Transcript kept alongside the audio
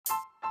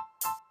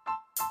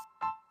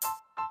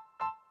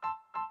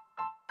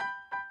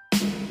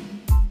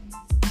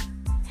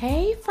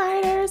Hey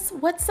fighters,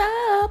 what's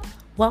up?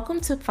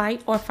 Welcome to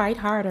Fight or Fight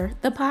Harder,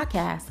 the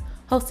podcast,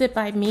 hosted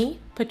by me,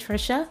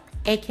 Patricia,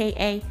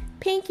 aka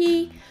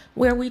Pinky,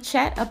 where we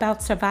chat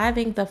about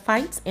surviving the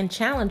fights and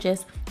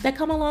challenges that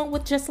come along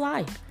with just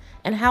life,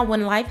 and how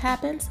when life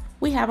happens,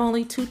 we have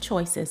only two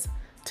choices: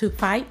 to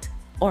fight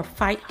or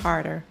fight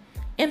harder.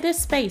 In this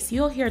space,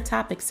 you'll hear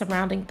topics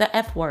surrounding the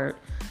F word.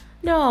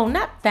 No,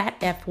 not that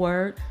F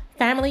word: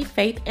 family,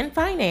 faith, and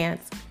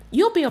finance.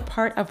 You'll be a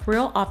part of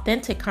real,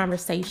 authentic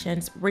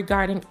conversations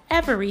regarding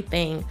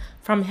everything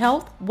from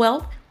health,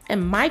 wealth,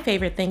 and my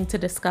favorite thing to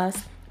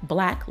discuss: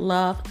 Black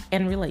love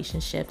and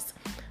relationships.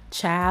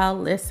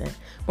 Child, listen,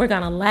 we're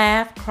gonna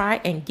laugh,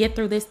 cry, and get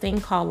through this thing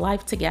called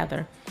life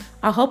together.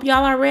 I hope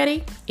y'all are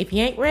ready. If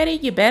you ain't ready,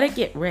 you better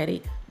get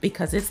ready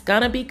because it's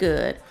gonna be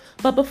good.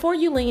 But before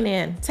you lean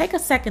in, take a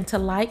second to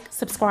like,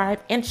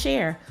 subscribe, and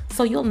share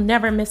so you'll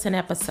never miss an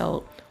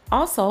episode.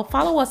 Also,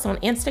 follow us on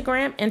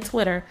Instagram and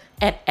Twitter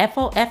at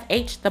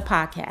FOFH the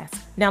podcast.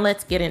 Now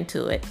let's get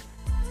into it.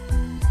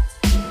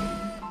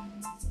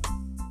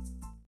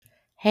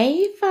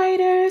 Hey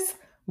fighters,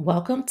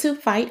 welcome to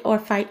Fight or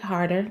Fight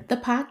Harder, the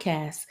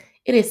podcast.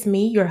 It is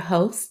me, your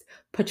host,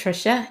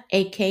 Patricia,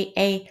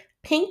 aka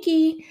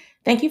Pinky.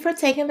 Thank you for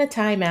taking the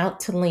time out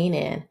to lean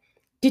in.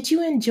 Did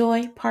you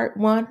enjoy part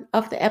one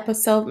of the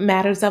episode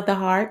Matters of the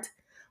Heart?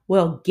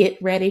 Well, get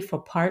ready for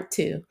part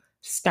two,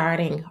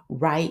 starting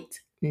right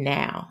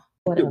now.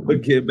 But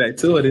get back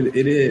to it,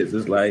 it is.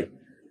 It's like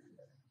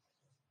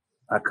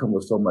I come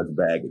with so much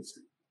baggage.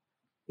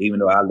 Even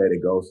though I let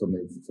it go so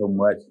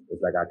much,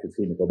 it's like I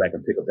continue to go back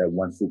and pick up that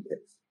one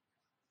suitcase.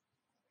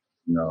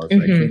 It's like,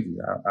 Kenzie,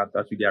 I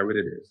thought you got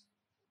rid of this.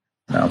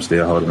 Now I'm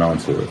still holding on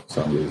to it for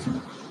some reason.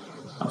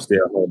 I'm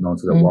still holding on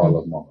to the wall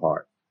of my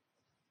heart.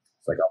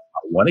 It's like I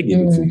want to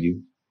give it to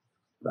you,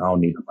 but I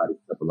don't need nobody to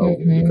step over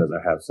it because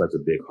I have such a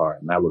big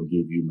heart, and I will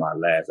give you my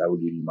last. I will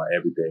give you my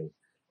everything.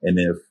 And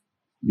if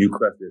you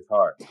crush this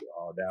heart, you're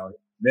all down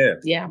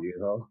there. Yeah. You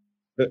know?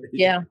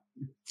 Yeah.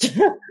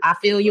 I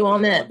feel you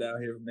on that.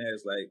 Down here from there,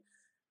 it's like,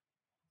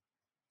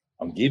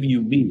 I'm giving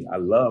you me. I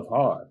love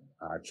hard.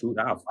 I'll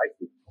fight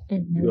for you.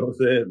 You know what I'm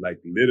saying? Like,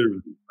 literally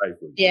fight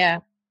for you. Yeah.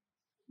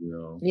 You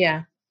know?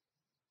 Yeah.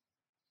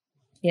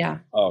 Yeah.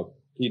 Oh,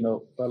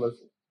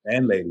 fellas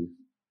and ladies,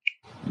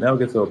 never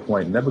get to a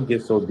point, never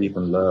get so deep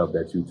in love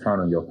that you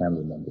turn on your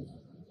family members.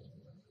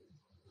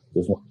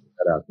 Just want to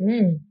put that out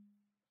there.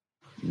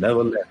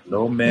 Never let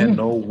no man,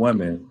 no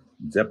woman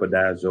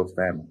jeopardize your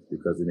family,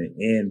 because in the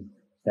end,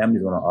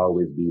 family's gonna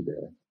always be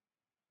there.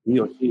 He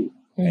or she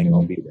ain't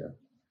gonna be there.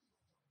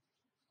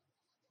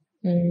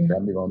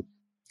 Family gonna.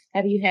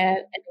 Have you had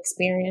an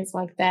experience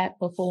like that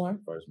before?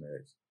 First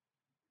marriage.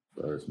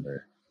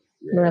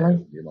 Yeah.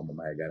 Really? My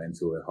mama had got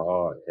into it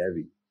hard,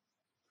 heavy.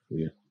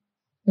 Yeah.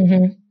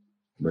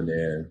 But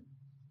then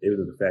it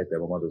was the fact that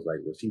my mother was like,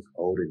 well, she's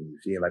older than you.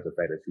 She didn't like the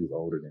fact that she was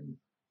older than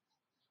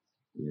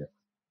you. Yeah.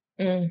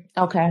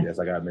 Okay. Yes,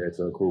 I got married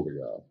to a cougar,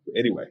 y'all. But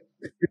anyway.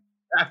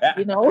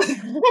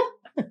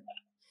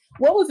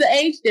 What was the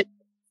age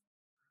difference?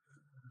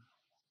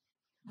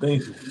 I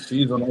think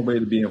she's on her way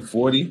to being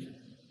 40.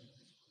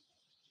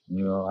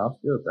 I'm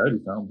still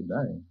 30-something, but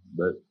dang.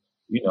 But,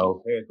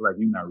 parents like,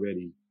 you're not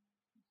ready.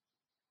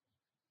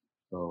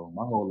 So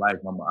my whole life,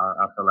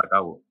 I felt like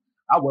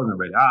I wasn't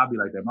ready. I'll be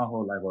like that. My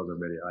whole life I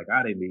wasn't ready. Like,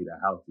 I didn't leave the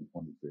house at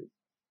 26.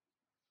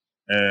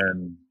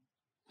 And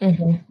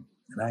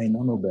I ain't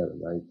know no better.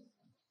 Like,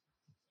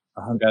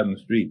 I hung out in the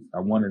streets.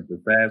 I wanted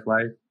the fast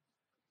life.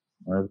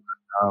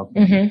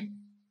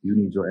 You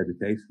need your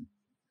education.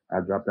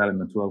 I dropped out in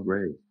the 12th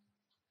grade.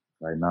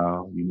 Like,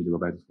 no, you need to go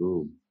back to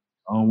school.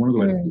 I don't want to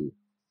go back to school.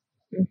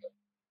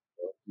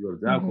 You go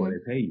to job corps, they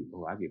pay you.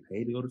 Oh, I get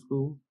paid to go to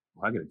school?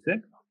 Oh, I get a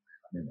check?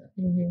 I'm in there.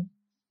 And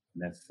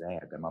that's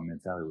sad that my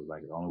mentality was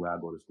like, the only way I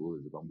go to school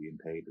is if I'm getting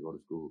paid to go to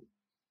school.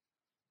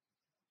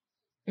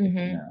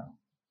 Now,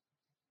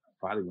 I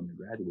probably wouldn't have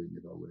graduated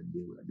if I would have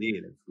did what I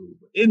did at school.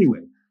 But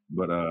anyway,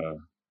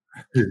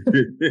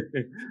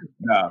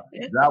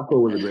 job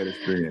corps was a great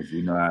experience.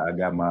 I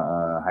got my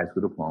high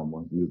school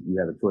diploma. You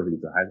had a choice to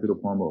get a high school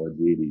diploma or a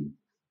GED.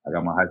 I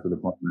got my high school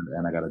diploma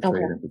and I got a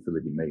trade in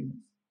facility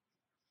maintenance.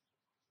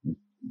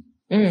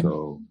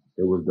 So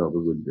it was dope.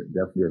 It was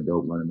definitely a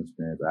dope learning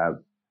experience.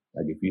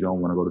 If you don't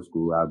want to go to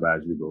school, I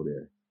advise you to go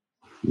there.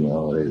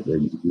 They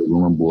get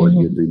room and board,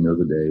 you get 3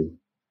 meals a day,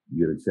 you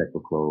get a check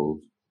for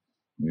clothes,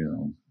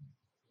 you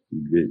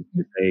get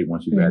paid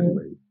once you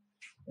graduate,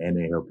 and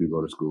they help you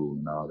go to school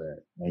and all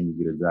that, and you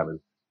get a job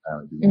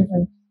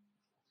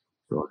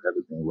so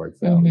everything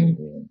works out.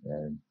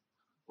 And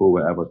who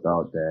would ever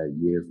thought that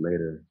years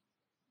later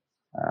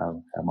I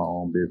have my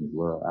own business?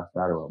 Well, I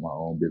started with my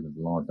own business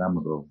a long time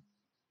ago,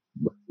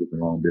 but it's the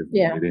wrong business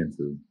to get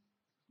into.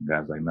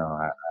 Guys like, no,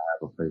 I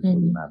have a place for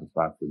you and I have a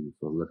spot for you.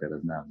 So look at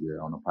us now here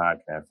on a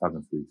podcast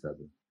talking to each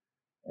other,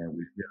 and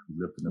we're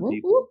lifting the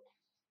people.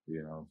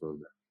 So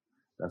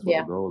that's what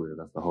the goal is.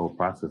 That's the whole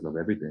process of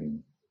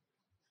everything.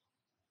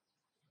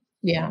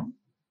 Yeah.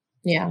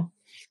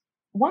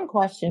 One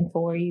question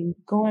for you,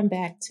 going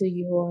back to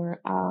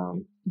your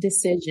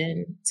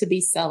decision to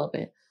be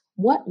celibate.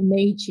 what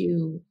made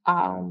you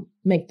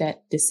make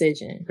that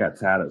decision? Got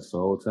tired of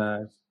soul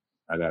ties.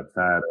 I got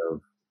tired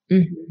of,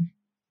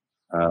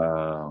 Mm-hmm.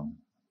 um,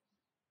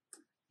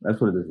 let's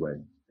put it this way.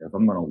 If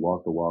I'm going to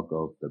walk the walk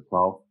of the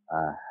cloth,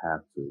 I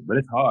have to. But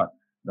it's hard.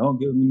 Don't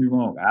get me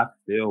wrong. I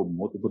failed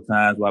multiple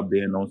times while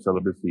being on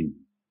celibacy.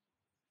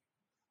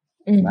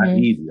 It's not Mm-hmm.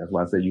 easy. That's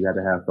why I say you got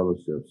to have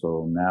fellowship.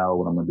 So now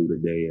what I'm going to do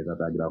today is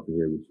after I get off of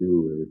here with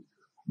you is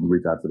I'm going to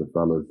reach out to the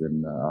fellas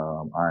in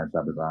the Iron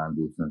Shop Design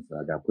Group since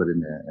I got put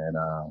in there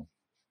and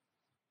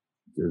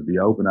just be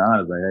open and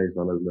honest. Like, hey,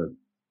 fellas, look,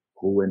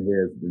 who in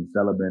here has been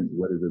celibate?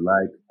 What is it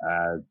like?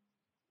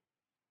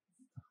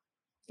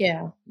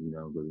 Yeah.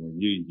 Because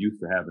when you're used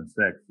to having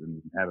sex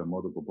and having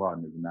multiple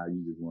partners, and now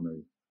you just want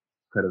to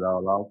cut it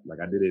all off. Like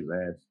I did it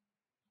last,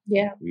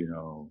 Yeah.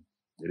 and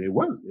it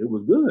worked. It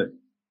was good.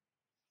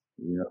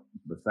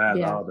 Besides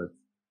Yeah. all the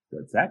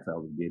attacks I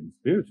was getting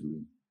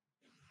spiritually,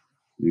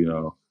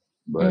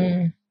 but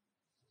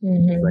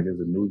Mm-hmm. it's like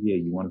it's a new year.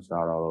 You want to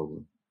start all over.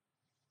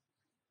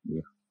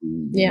 You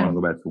Yeah. want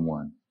to go back to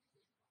one.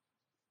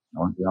 The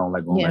only thing I don't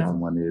like going back Yeah. to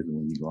one is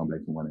when you're going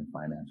back to one in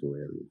financial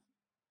areas.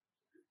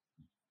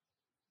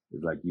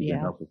 It's like you've been Yeah.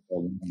 helping so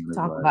long. It's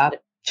Talk like, about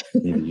it.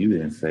 you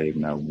didn't save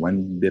not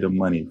one bit of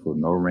money for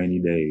no rainy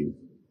days.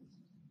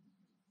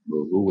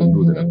 But who would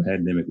know that a Mm-hmm.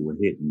 pandemic would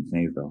hit and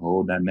change the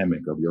whole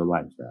dynamic of your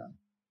lifestyle?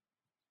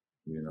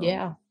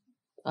 Yeah.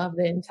 Of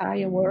the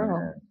entire world.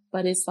 Man.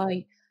 But it's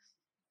like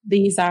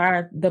these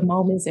are the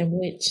moments in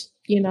which,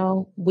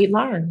 we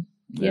learn,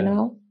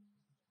 Yeah.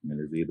 And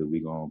it's either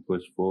we gonna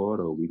push forward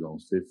or we gonna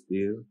sit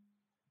still.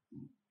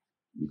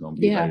 We gonna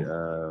be Yeah.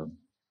 like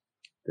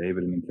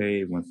David in the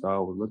cave when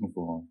Saul was looking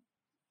for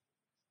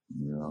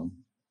him.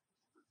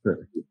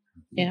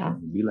 Yeah.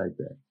 Be like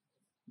that.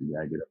 You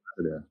gotta get up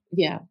out of there.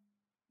 Yeah.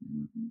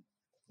 Mm-hmm.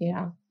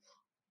 Yeah.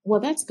 Well,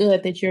 that's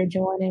good that you're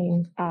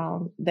joining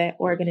that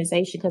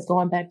organization, because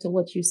going back to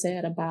what you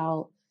said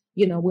about,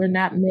 we're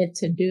not meant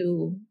to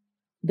do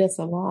this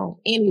alone,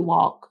 any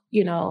walk,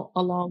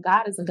 alone.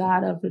 God is a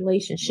God of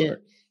relationship.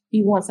 Right.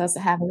 He wants us to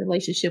have a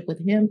relationship with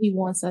him. He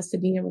wants us to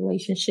be in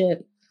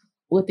relationship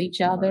with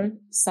each other. Right.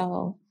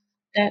 So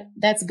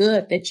that's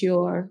good that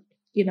you're,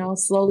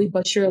 slowly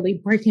but surely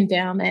breaking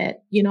down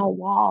that,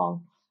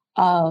 wall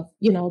of,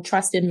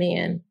 trusted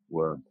men.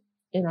 Well,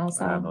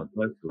 So I have no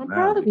choice I'm now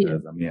proud of you.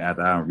 because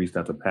after I reached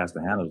out to Pastor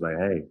Hannah, I was like,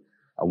 hey,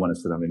 I want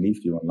to sit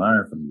underneath you and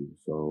learn from you.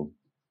 So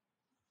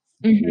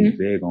he's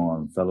big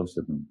on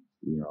fellowshipping,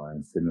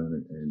 and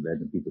sitting and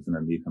letting people sit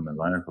underneath him and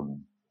learn from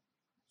him.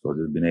 So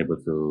just being able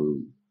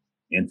to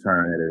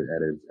intern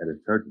at his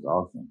church is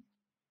awesome.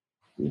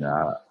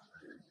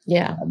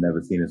 I've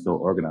never seen it so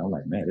organized. I'm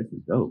like, man, this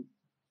is dope.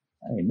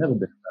 I ain't never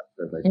been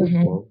like this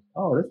before.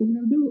 Oh, that's what we're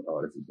gonna do.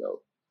 Oh, this is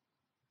dope.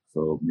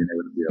 So being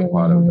able to be a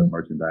part of the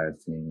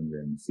merchandise team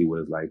and see what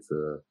it's like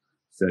to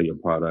sell your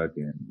product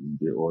and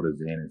get orders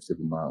in and ship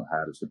them out,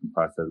 how the shipping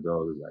process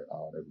goes, is like,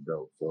 oh, that's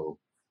dope. So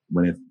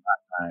when it's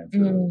my time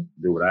to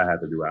do what I have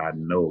to do, I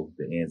know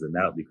the ins and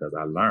outs because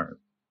I learned.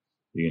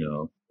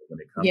 When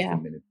it comes to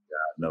ministry,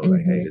 I know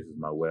like, hey, this is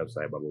my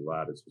website, blah blah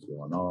blah. This is what's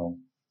going on.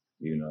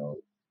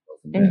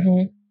 From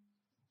there.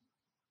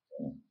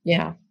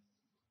 Yeah.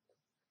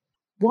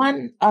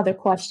 One other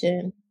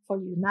question for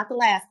you, not the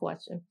last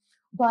question,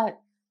 but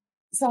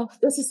so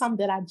this is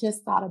something that I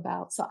just thought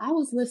about. So I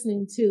was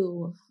listening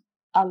to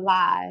a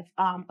live,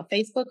 a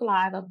Facebook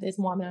live of this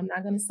woman. I'm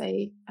not going to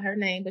say her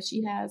name, but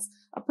she has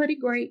a pretty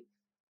great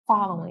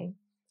following.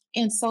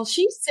 And so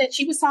she said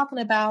she was talking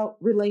about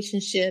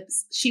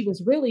relationships. She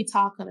was really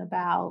talking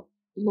about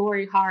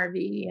Lori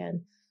Harvey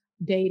and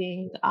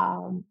dating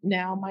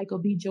now Michael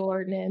B.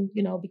 Jordan,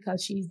 and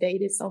because she's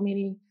dated so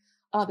many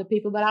other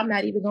people, but I'm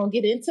not even going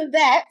to get into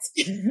that.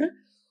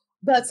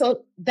 But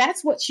so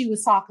that's what she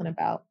was talking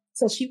about.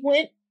 So she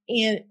went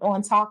in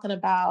on talking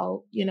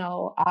about,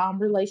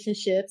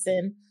 relationships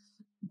and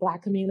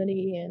Black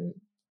community and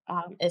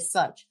as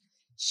such.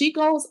 She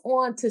goes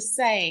on to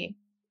say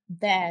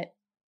that,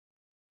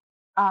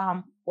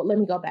 well, let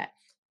me go back.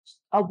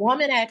 A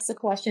woman asked a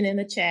question in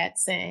the chat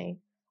saying,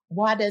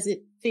 why does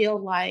it feel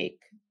like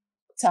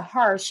to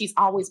her, she's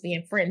always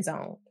being friend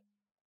zoned?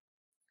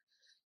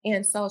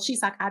 And so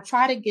she's like, I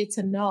try to get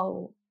to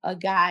know a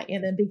guy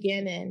in the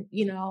beginning,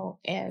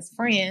 as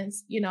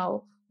friends,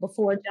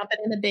 before jumping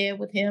in the bed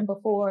with him,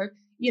 before,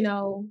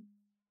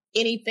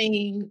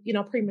 anything,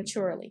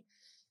 prematurely.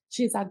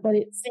 She's like, but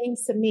it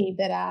seems to me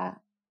that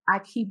I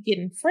keep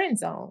getting friend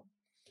zoned.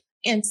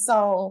 And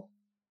so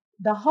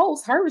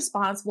her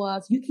response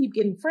was, you keep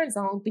getting friend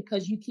zoned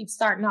because you keep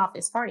starting off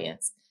as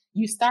friends.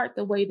 You start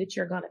the way that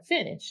you're going to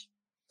finish.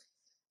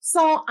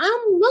 So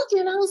I'm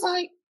looking, I was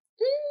like,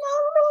 I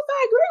don't know if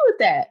I agree with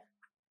that.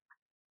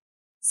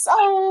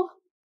 So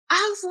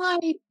I was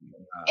like,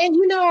 and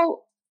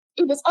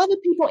it was other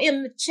people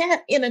in the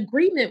chat in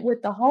agreement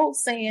with the whole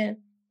saying,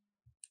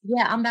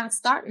 yeah, I'm not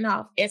starting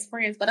off as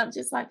friends, but I'm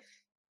just like,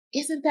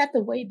 isn't that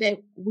the way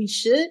that we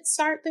should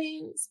start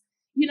things?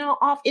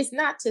 Off. It's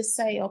not to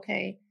say,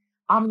 okay,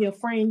 I'm your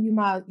friend, you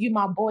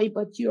my boy,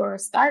 but you're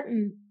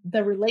starting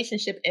the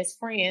relationship as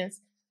friends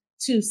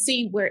to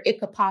see where it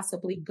could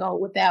possibly go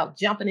without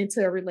jumping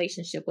into a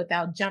relationship,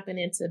 without jumping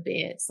into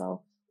bed.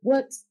 So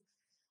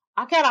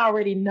I kind of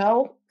already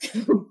know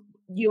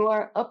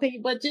your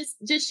opinion, but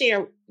just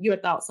share your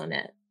thoughts on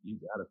that. You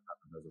gotta stop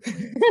another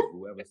friend.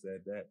 Whoever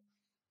said that,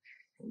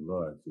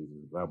 Lord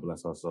Jesus, God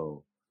bless our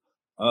soul.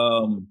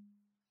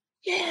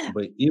 Yeah.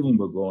 But even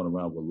with going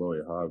around with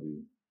Lori Harvey,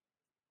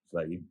 it's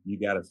like you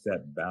gotta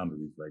set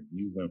boundaries. Like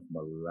you went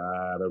from a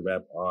lot of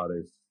rap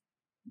artists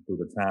through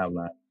the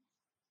timeline.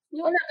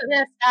 You don't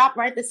have to stop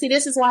right there. See,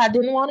 this is why I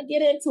didn't want to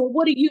get into it.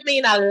 What do you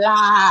mean a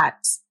lot?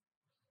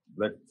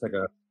 Let's take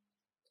a.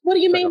 What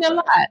do you mean a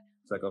lot?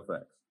 Take a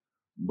facts.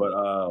 But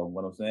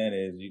what I'm saying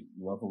is, you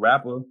went from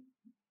rapper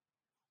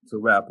to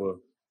rapper.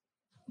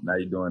 Now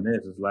you're doing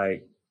this. It's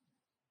like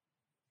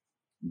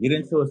get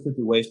into a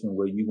situation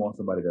where you want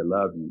somebody to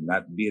love you,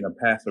 not being a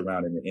pass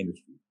around in the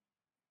industry.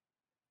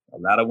 A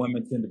lot of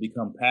women tend to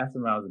become pass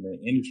arounds in the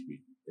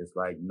industry. It's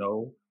like,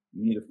 no,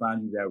 you need to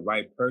find you that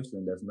right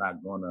person that's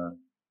not gonna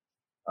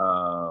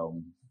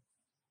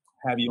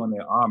have you on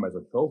their arm as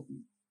a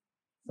trophy.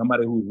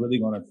 Somebody who's really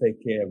gonna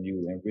take care of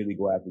you and really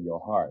go after your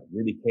heart,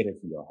 really cater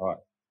to your heart.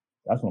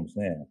 That's what I'm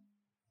saying.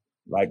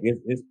 Like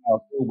it's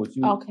all cool with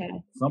you. Okay.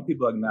 Some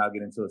people are now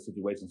getting into a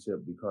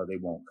situationship because they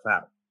want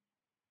clout.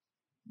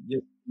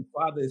 Your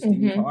father is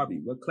Steve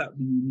Harvey. What clout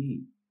do you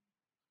need?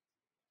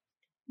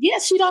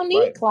 Yes, you don't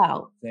need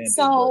clout.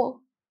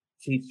 So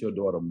teach your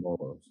daughter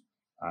morals.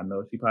 I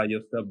know she probably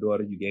your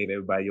stepdaughter. You gave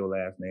everybody your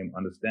last name,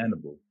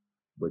 understandable.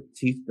 But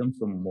teach them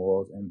some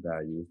morals and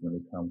values when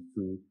it comes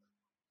to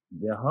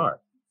their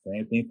heart.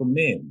 Same thing for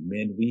men.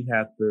 Men, we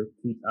have to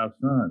teach our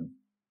sons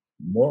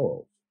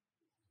morals.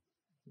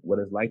 What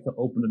it's like to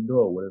open the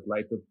door, what it's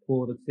like to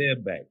pull the chair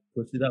back,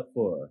 push it up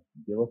for her,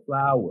 give her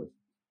flowers.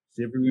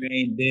 Chivalry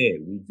ain't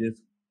dead. We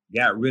just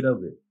got rid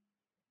of it.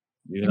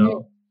 You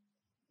know?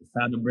 It's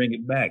time to bring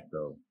it back,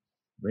 though.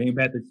 Bring it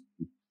back to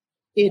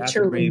it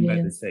truly bring it back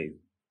to chase.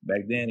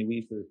 Back then, we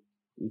used to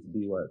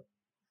be what?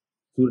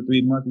 2 to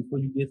 3 months before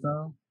you get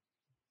some?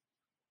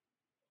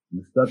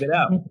 You stuck it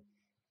out.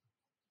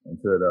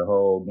 Until the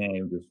whole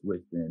game just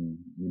switched and,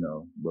 you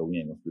know, but we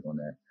ain't gonna speak on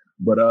that.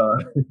 But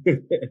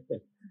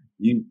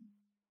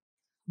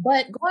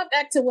But going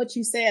back to what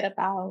you said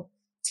about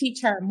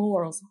teach her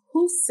morals,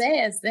 who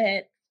says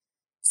that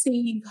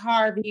Steve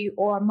Harvey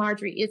or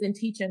Marjorie isn't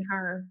teaching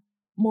her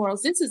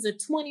morals? This is a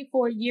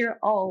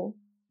 24-year-old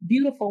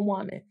beautiful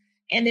woman.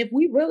 And if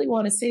we really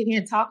want to sit here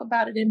and talk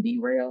about it and be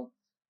real,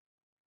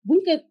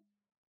 we could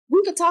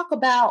talk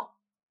about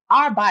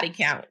our body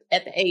count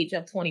at the age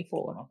of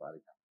 24. My body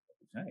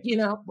count. You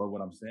know? But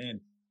what I'm saying.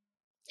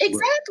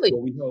 Exactly.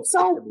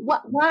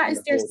 Why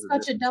is there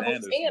such a double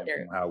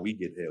standard? How we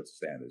get held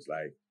standards,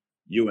 like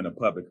you in the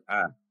public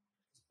eye.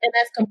 And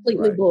that's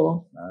completely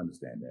bull. I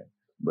understand that.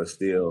 But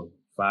still,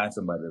 find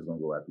somebody that's going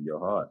to go after your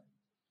heart.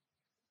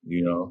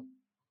 You know?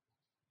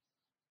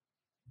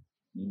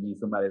 You need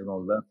somebody that's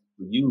going to love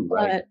you.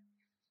 Like,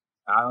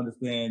 I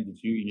understand that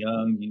you're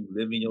young, you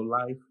live in your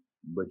life,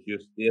 but you're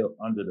still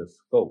under the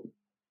scope.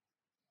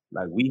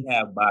 Like, we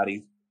have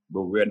bodies,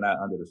 but we're not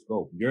under the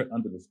scope. You're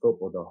under the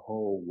scope of the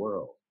whole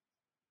world.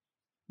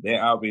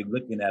 They're already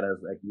looking at us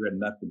like we're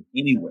nothing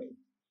anyway.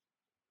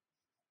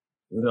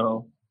 You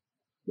know,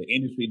 the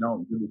industry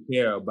don't really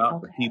care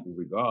about the people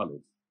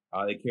regardless.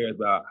 All they care is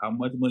about how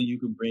much money you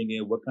can bring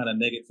in, what kind of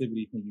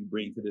negativity can you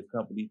bring to this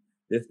company,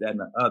 this, that, and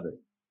the other.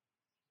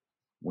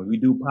 When we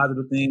do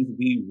positive things,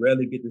 we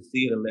rarely get to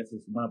see it unless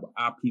it's one of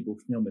our people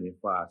filming it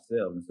for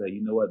ourselves and say,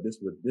 you know what, this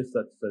was this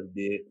such and such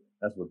did,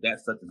 that's what that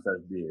such and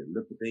such did.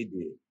 Look what they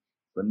did.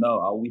 But no,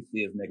 all we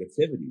see is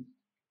negativity.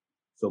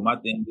 So my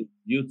thing is,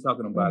 you're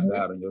talking about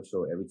God on your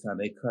show every time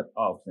they cut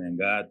off saying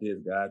God this,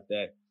 God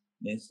that,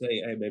 then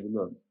say, hey baby,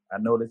 look, I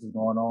know this is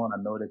going on.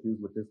 I know that you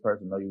was with this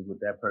person. I know you was with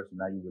that person.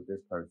 Now you with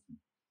this person.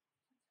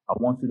 I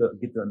want you to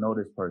get to know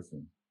this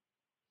person.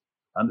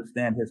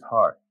 Understand his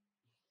heart.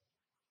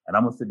 And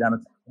I'm going to sit down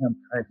and tell him,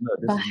 hey, look,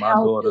 this is my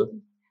daughter.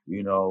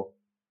 You know,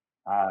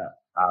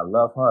 I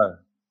love her,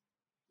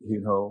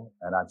 you know,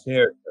 and I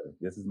cherish her.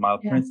 This is my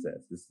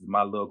princess. This is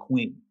my little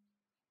queen.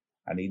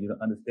 I need you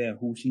to understand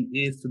who she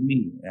is to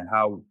me and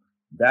how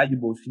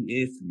valuable she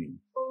is to me.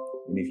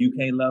 And if you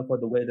can't love her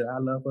the way that I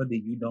love her,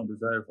 then you don't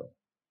deserve her.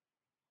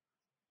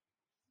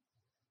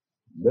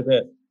 Look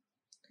at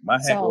my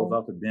hat goes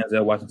off to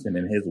Denzel Washington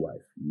and his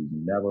wife. You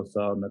never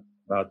saw nothing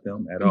about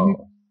them at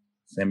all.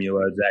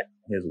 Samuel L. Jackson,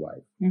 his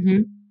wife.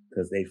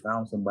 Because they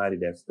found somebody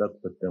that stuck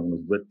with them,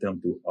 was with them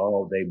through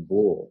all they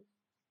bull.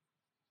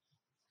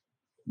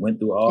 Went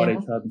through all their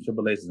trials and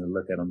tribulations, and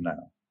look at them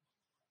now.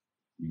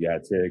 You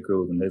got Terry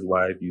Crews and his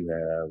wife. You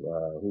have,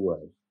 who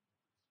else?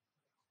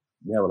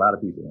 You have a lot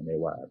of people in their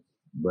wives.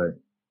 But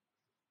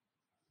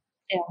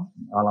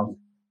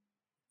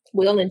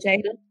Will and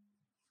Jada?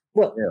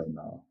 Well, hell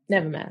no.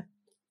 Never mind.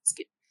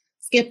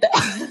 Skip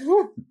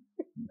that.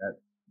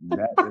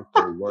 That is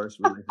the worst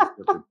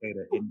relationship to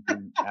cater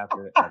anything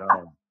after at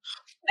all.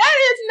 That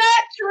is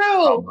not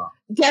true.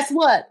 Guess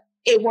what?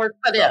 It worked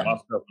for them. My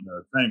stuff in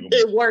the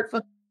it worked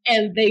for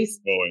and they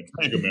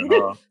entanglement,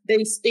 huh?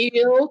 they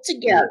still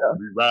together.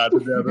 We ride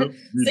together,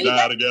 we See,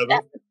 die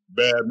together.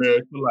 Bad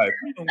marriage for life.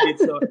 You don't get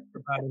your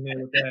out of here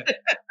with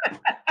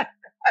that.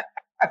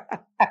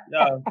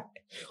 Yo,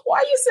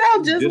 why you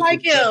sound just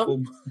like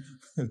him?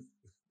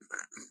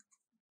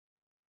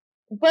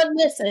 But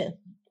listen,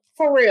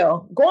 for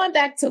real, going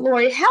back to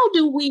Lori, how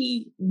do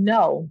we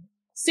know?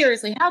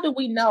 Seriously, how do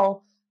we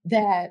know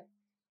that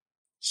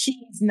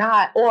she's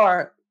not,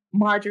 or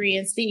Marjorie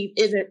and Steve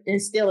isn't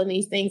instilling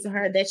these things in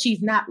her, that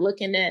she's not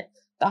looking at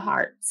the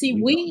heart? See,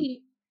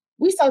 we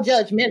so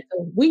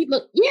judgmental. We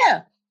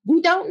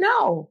don't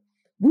know.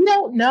 We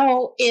don't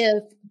know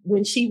if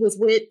when she was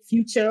with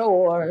Future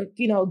or,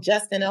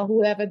 Justin or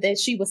whoever, that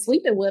she was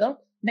sleeping with them.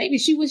 Maybe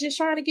she was just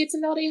trying to get to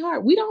know their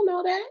heart. We don't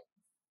know that.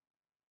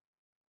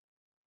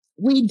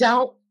 We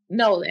don't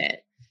know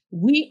that.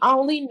 We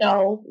only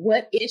know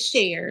what is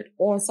shared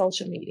on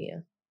social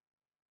media.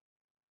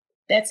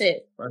 That's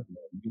it.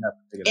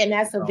 And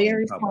that's a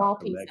very small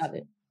piece of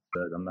it.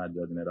 I'm not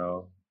judging at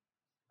all.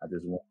 I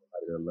just want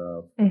somebody to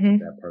love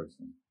that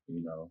person.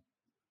 We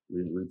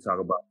talk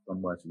about so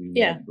much. We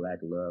want Black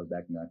love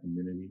back in our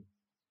community.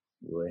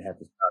 Well, it had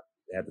to stop.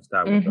 It had to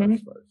start with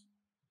us first.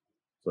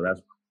 So that's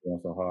why I'm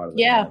going so hard.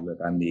 Look,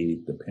 I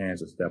need the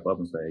parents to step up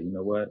and say, you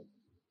know what?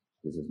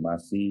 This is my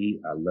seed.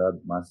 I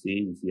love my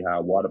seed. You see how I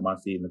watered my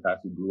seed and it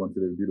actually grew into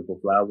this beautiful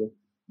flower?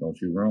 Don't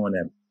you ruin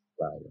that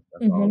flower.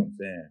 That's all I'm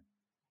saying.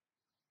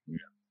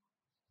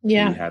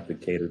 Yeah. We have to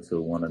cater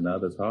to one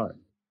another's heart.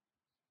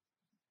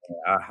 And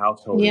our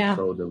household is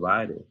so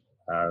divided.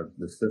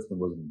 The system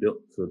was built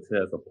to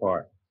tear us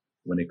apart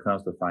when it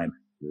comes to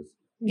finances,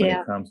 when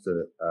it comes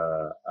to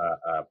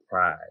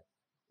pride.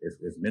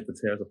 It's meant to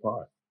tear us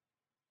apart.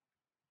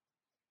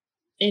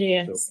 It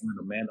is. So when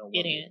a man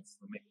it is.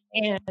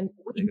 And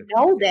we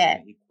know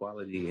that.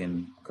 Equality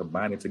and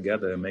combine it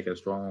together and make a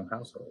strong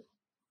household.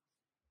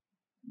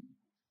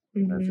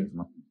 That's just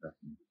my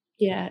perspective.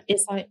 Yeah,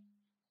 it's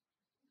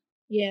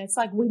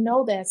like we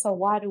know that. So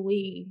why do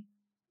we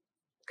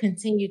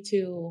continue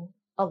to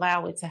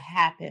allow it to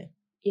happen?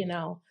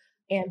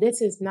 And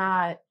this is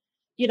not,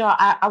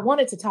 I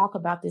wanted to talk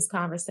about this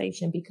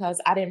conversation because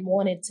I didn't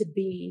want it to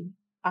be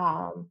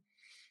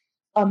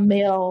a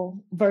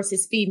male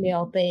versus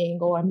female thing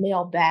or a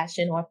male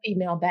bashing or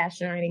female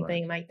bashing or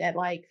anything like that.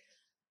 Like,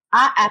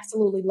 I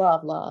absolutely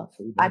love love.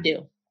 I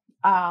do.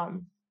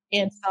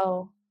 And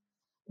so,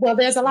 well,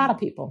 there's a lot of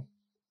people.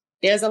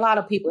 There's a lot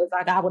of people. It's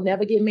like, I will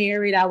never get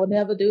married. I will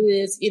never do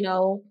this.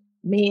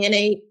 Men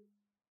ain't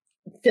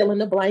fill in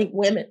the blank,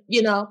 women,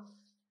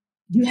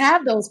 you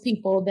have those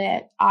people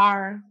that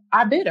are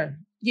bitter.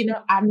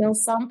 I know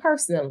some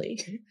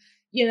personally,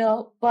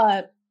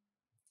 but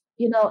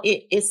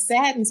it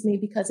saddens me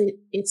because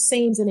it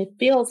seems and it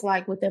feels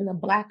like within the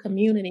Black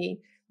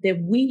community that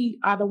we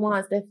are the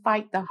ones that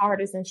fight the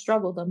hardest and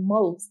struggle the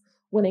most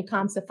when it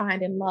comes to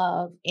finding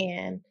love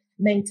and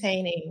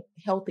maintaining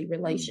healthy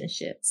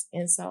relationships.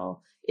 And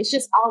so it's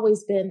just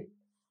always been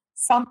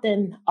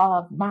something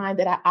of mine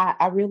that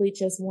I really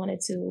just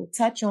wanted to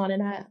touch on.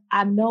 And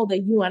I know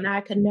that you and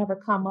I could never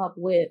come up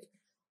with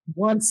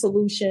one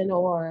solution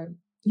or,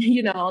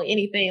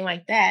 anything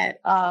like that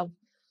of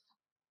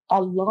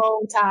a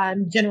long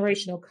time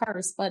generational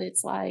curse, but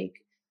it's like,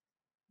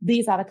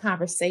 these are the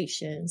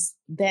conversations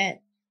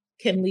that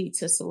can lead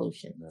to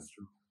solutions. That's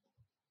true.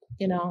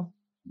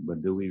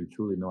 But do we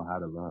truly know how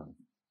to love?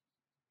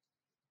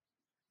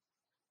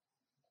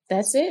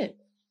 That's it.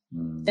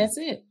 That's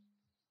it.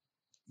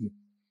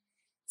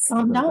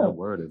 Some don't. That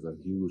word is a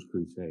huge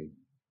cliche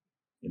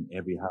in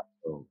every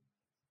household.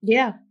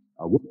 Yeah.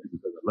 I love you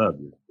because I love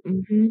you.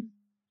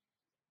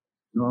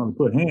 I'm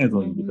put hands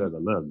on you because I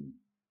love you.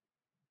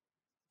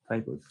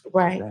 Type of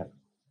that.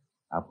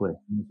 I put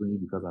hands on you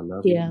because I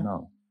love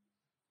you.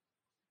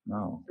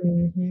 No.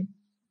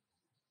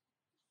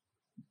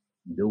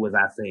 Do as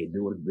I say.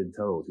 Do what's been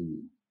told to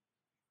you.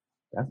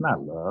 That's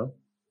not love.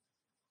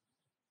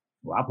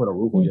 Well, I put a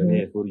roof on your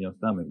head, food in your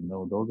stomach.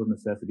 Those are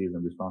necessities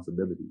and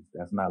responsibilities.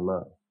 That's not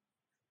love.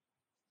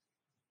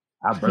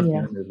 I birthed you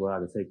in this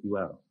world to take you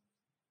out.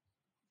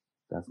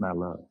 That's not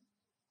love.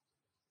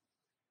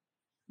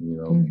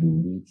 Do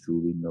we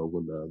truly know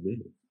what love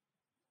is?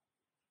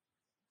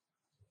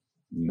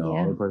 The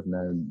only person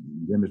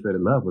that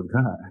demonstrated love was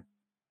God.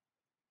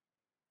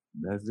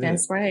 That's it.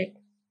 That's right.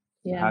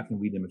 Yeah. How can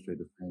we demonstrate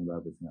the same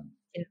love as Him?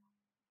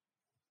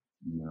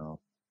 Yeah.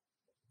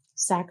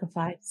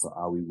 Sacrifice. So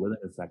are we willing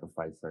to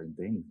sacrifice certain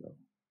things, though?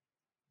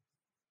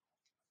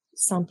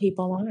 Some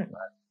people aren't.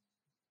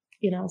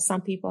 Right.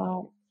 Some people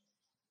aren't.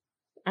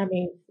 I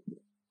mean,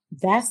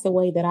 that's the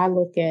way that I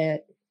look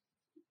at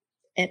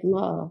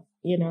love.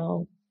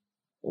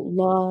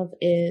 Love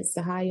is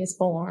the highest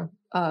form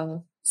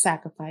of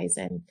sacrifice.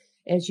 And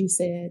as you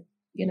said,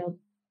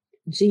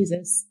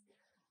 Jesus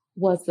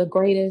was the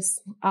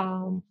greatest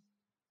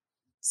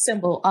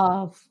symbol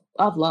of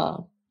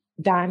love,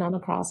 dying on the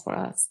cross for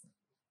us,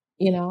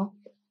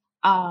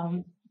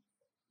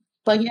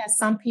 but yes,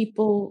 some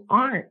people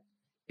aren't,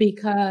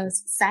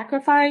 because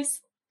sacrifice,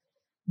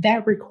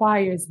 that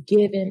requires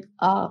giving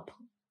up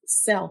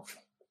self,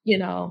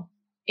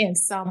 in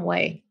some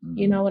way.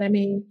 You know what I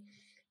mean?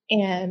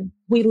 And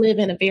we live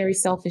in a very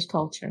selfish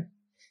culture.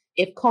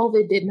 If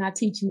COVID did not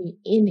teach me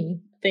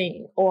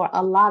anything, or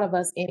a lot of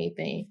us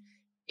anything,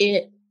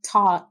 it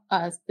taught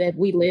us that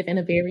we live in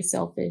a very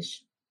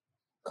selfish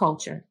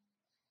culture.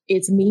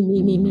 It's me,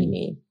 me, me, me,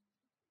 me.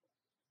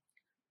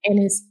 And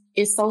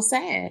it's so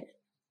sad.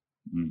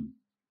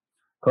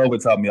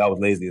 COVID taught me I was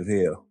lazy as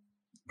hell.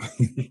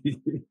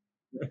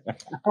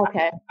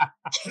 Okay.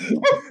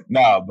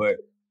 No, but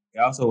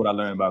also what I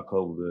learned about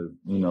COVID is,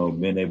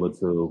 being able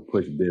to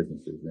push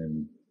businesses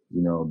and,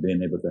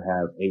 being able to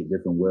have 8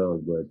 different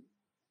wells, but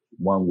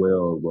one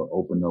well will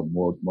open up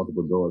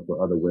multiple doors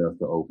for other wells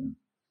to open,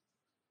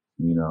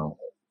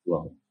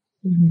 well.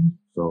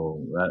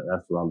 So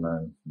that's what I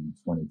learned from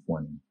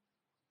 2020.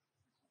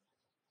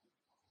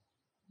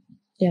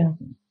 Yeah.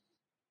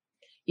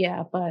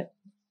 Yeah. But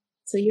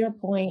to your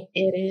point,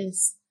 it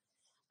is,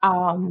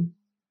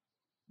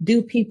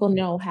 do people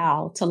know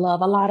how to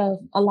love? A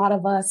lot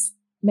of us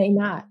may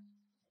not,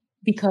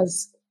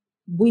 because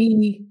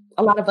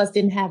a lot of us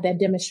didn't have that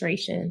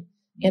demonstration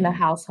in the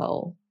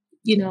household,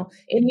 and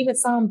even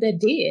some that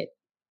did,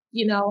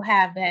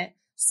 have that.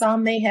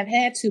 Some may have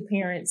had 2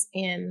 parents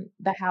in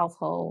the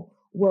household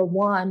where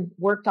one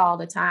worked all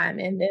the time,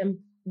 and them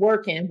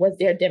working was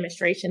their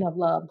demonstration of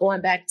love.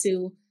 Going back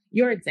to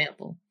your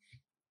example,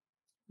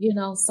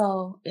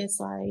 so it's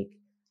like,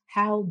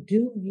 how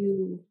do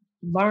you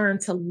learn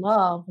to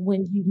love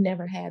when you've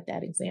never had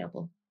that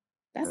example?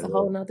 That's a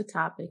whole nother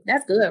topic.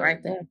 That's good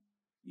right there.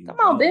 Come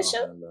on,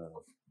 Bishop.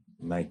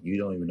 Like, you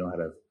don't even know how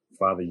to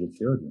father your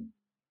children.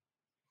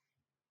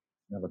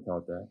 Never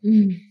taught that.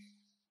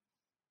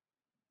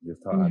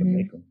 Just taught how to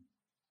make them.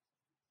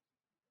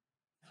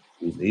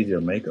 It's easier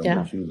to make them,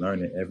 but you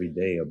learn it every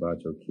day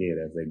about your kid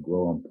as they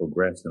grow and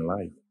progress in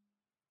life.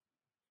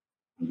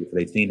 For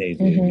their teenage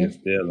years, you're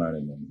still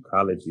learning them.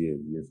 College years,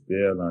 you're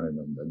still learning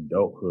them.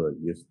 Adulthood,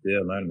 you're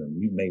still learning them.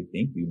 You may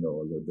think you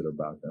know a little bit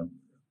about them,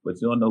 but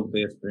you don't know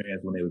their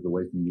experience when they was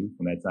away from you,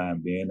 from that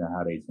time being, and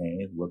how they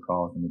changed, what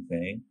caused them to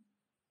change.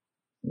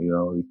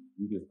 You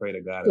just pray to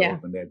God to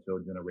open that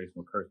your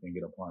generational curse and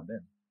get upon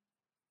them.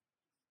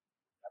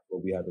 That's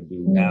what we have to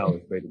do now,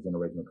 is break the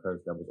generational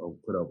curse that was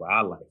put over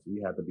our life. We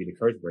have to be the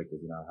curse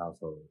breakers in our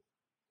household.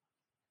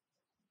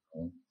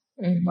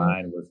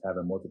 Mine was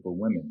having multiple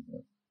women.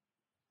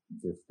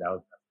 That's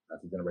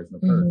a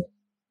generational curse.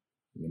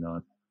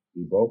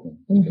 Be broken.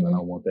 Because I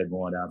don't want that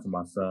going down to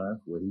my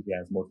son, where he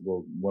has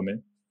multiple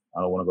women.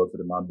 I don't want to go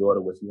to my daughter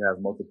where she has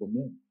multiple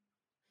men.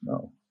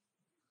 No.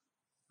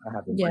 I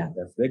have to break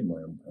that stigma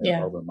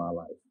over my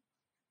life,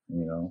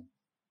 and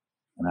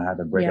I had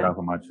to break it off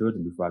of my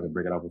children before I could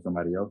break it off with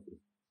somebody else's,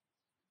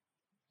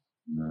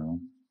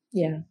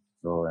 Yeah.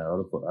 So in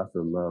order for us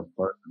to love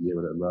first, to be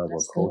able to love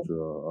a culture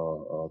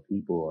or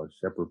people or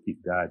shepherd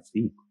God's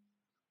sheep,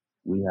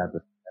 we have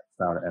to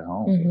start at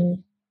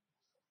home.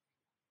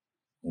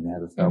 And it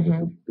has to start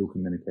with through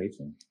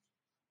communication.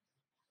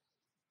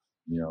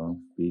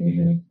 Speaking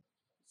it,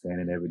 saying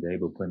it every day,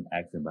 but putting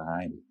action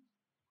behind it.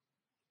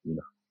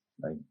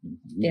 Like,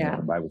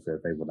 the Bible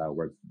says faith without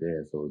works is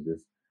dead. So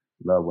just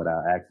love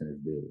without action is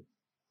dead.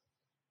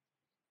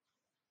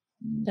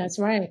 That's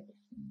right.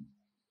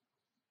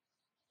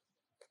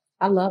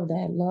 I love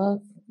that.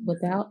 Love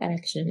without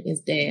action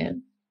is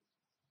dead.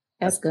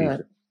 That's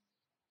good.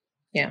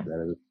 Yeah.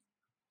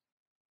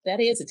 That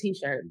is a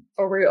t-shirt.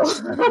 For real.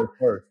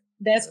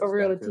 That's for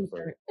real, a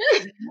t-shirt.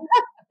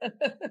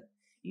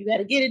 You got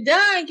to get it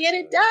done. Get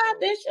it done,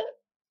 Bishop.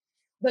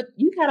 But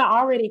you kind of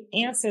already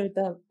answered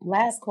the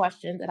last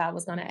question that I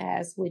was going to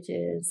ask, which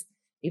is,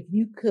 if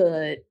you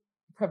could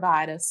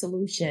provide a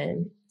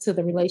solution to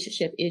the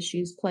relationship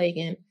issues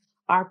plaguing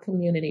our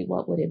community,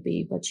 what would it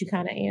be? But you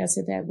kind of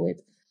answered that with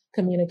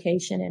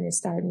communication, and it's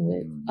starting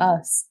with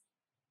us.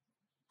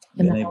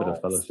 Being able to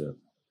fellowship.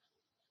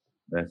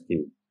 That's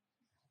key.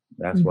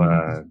 That's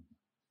why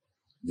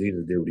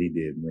Jesus did what he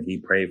did. When he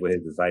prayed for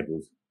his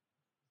disciples,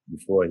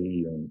 before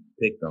he even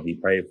picked them, he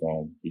prayed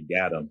for them, he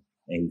got them,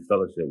 and he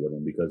fellowshiped with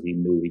them, because he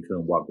knew he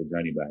couldn't walk the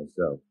journey by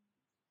himself.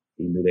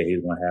 He knew that he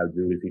was going to have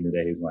Judas. He knew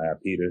that he was going to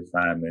have Peter,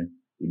 Simon.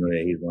 He knew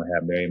that he was going to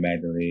have Mary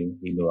Magdalene.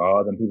 He knew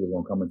all them people were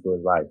going to come into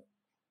his life.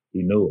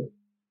 He knew it.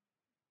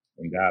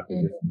 And God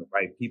positioned the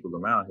right people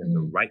around him, the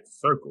right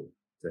circle,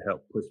 to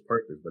help push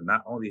purpose, but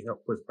not only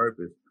help push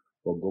purpose,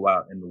 but go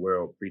out in the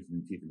world preaching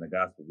and teaching the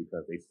gospel,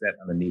 because they sat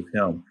underneath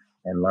him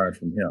and learned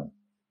from him.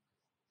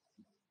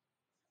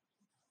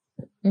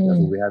 That's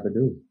what we have to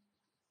do.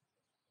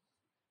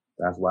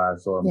 That's why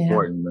it's so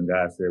important when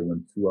God said,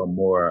 when 2 or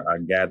more are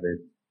gathered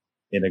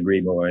in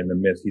agreement or in the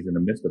midst, he's in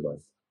the midst of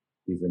us.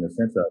 He's in the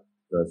sense of,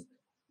 because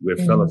we're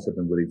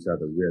fellowshipping with each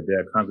other. We're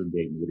there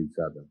congregating with each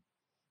other.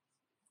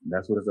 And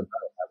that's what it's about,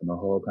 having a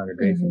whole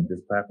congregation. This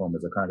platform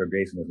is a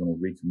congregation that's going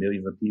to reach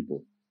millions of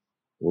people.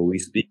 Where we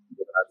speak,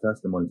 our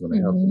testimony is going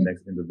to help the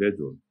next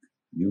individual.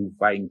 You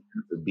fighting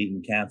cancer,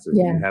 beating cancer,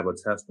 you have a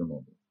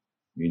testimony.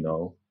 Being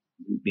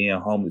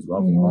homeless,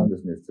 going from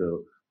homelessness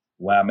to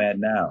where I'm at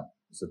now.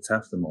 It's a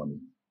testimony.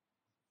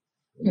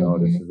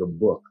 This is a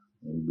book.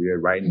 And we're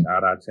writing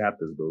out our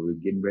chapters, but we're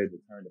getting ready to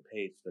turn the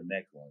page to the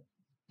next one.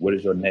 What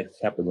is your next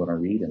chapter going to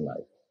read in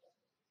life?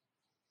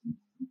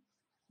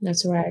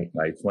 That's right.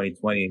 Like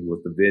 2020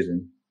 was the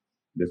vision.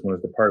 This one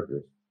is the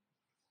purpose.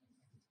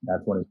 Now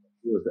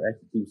 2022 is the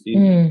execute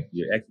season.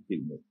 You're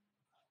executing it.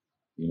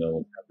 You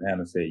know,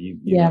 Hannah said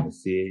you're going to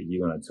see it,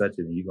 you're going to touch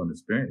it, and you're going to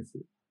experience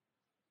it.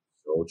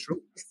 So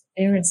true.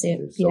 Experience it.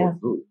 It's so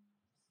true.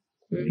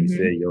 He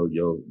said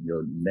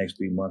your next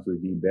 3 months will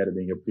be better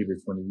than your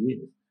previous 20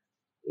 years.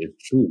 It's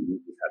true. We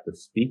just have to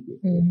speak it.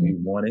 If we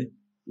want it,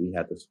 we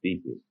have to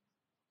speak it.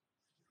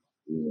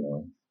 You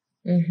know?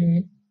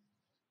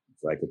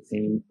 It's like a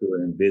team to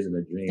envision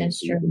a dream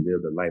so you can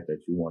live the life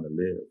that you want to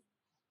live.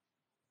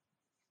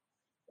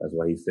 That's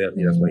why he said,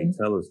 that's why he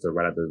tells us to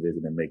write out the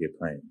vision and make it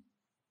plain.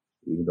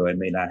 Even though it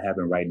may not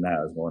happen right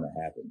now, it's going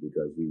to happen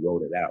because we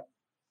wrote it out.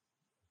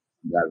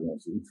 God's going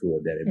to see to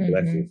it that it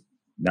blesses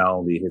not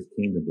only his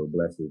kingdom, but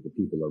blesses the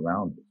people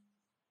around it.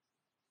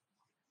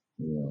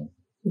 You know?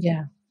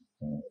 Yeah.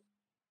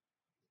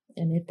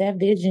 And if that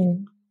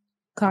vision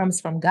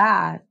comes from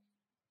God,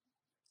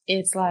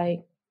 it's like,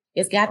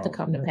 it's got to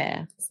come to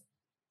pass.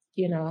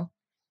 You know,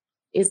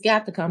 it's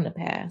got to come to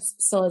pass.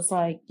 So it's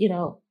like, you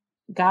know,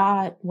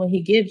 God, when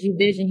he gives you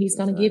vision, he's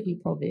going to give you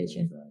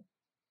provision.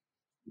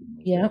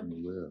 Yeah.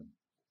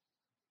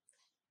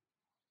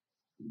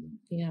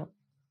 Yeah.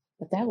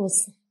 But that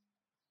was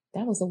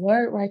a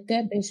word right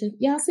there, Bishop.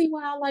 Y'all see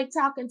why I like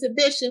talking to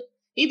Bishop?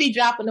 He be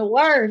dropping the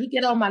word. He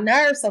get on my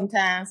nerves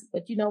sometimes,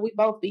 but you know, we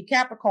both be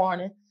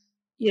Capricorning,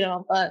 you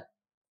know, but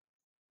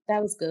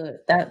that was good.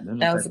 That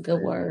was a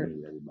good word.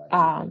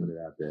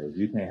 If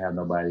you can't have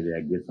nobody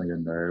that gets on your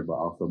nerve, but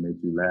also makes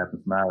you laugh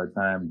and smile at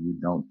times, you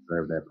don't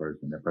deserve that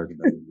person. That person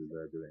doesn't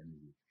deserve your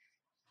energy.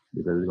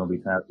 Because there's going to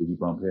be times that you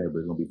bump head, but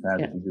there's going to be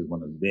times that you just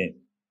want to vent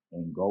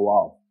and go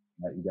off.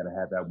 Like you got to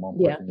have that one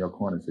person in your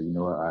corner. So, you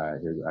know what? All right,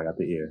 here, I got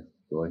the ear.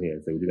 Go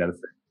ahead. Say what you got to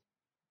say.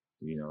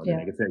 You know, then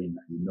I can tell you,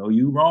 you know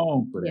you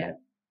wrong for that.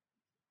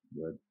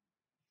 But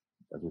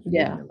that's what you do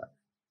in your life.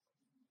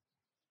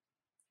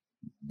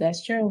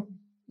 That's true.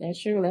 That's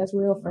true. That's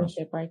real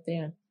friendship right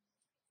there.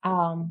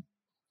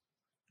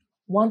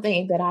 One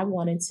thing that I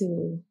wanted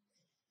to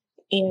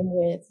end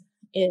with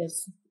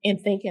is in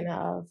thinking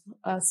of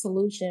a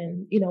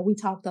solution. You know, we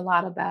talked a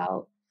lot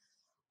about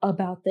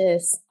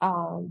this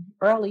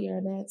earlier,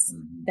 and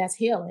that's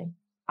healing.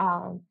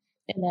 And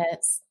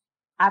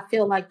I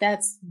feel like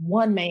that's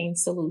one main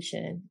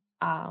solution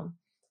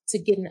to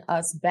getting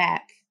us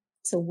back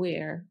to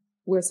where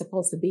we're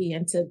supposed to be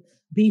and to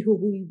be who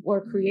we were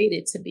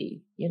created to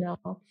be, you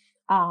know.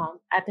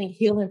 I think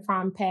healing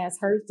from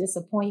past hurt,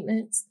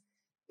 disappointments,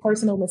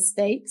 personal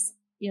mistakes,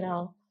 you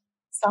know,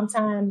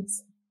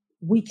 sometimes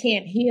we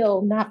can't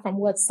heal not from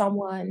what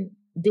someone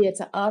did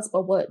to us,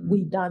 but what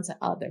we've done to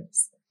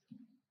others,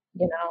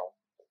 you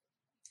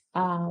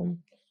know.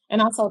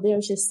 And also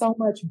there's just so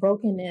much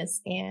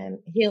brokenness and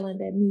healing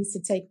that needs to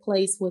take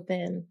place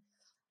within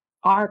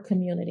our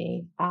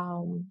community.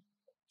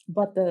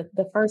 But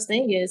the first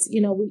thing is,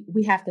 you know,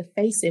 we have to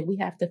face it. We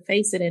have to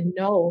face it and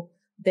know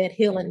that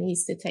healing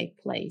needs to take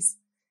place.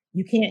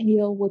 You can't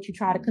heal what you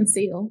try to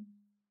conceal,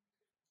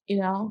 you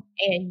know,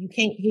 and you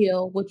can't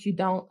heal what you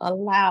don't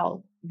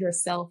allow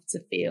yourself to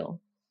feel.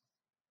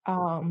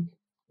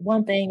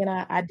 One thing, and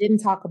I didn't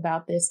talk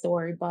about this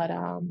story, but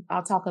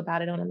I'll talk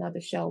about it on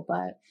another show.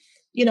 But,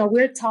 you know,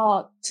 we're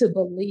taught to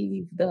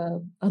believe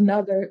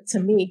another,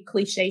 to me,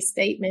 cliche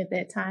statement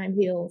that time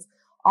heals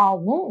all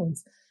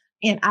wounds.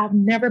 And I've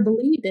never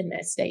believed in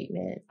that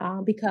statement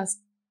because,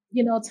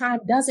 you know,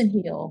 time doesn't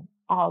heal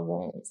all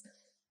wounds.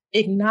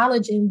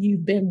 Acknowledging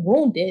you've been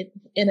wounded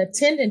and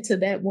attending to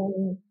that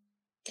wound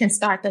can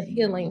start the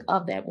healing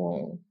of that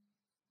wound.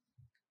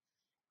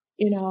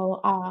 You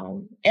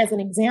know, as an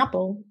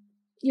example,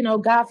 you know,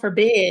 God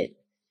forbid,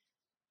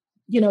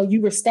 you know,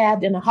 you were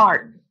stabbed in the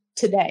heart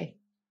today.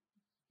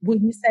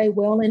 Would you say,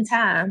 well, in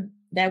time,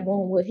 that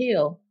wound will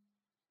heal?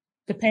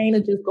 The pain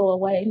will just go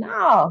away?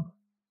 No,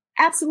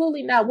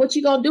 absolutely not. What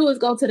you're going to do is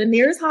go to the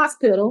nearest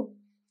hospital,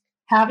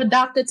 have a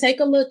doctor take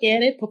a look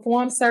at it,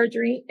 perform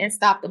surgery, and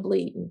stop the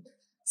bleeding.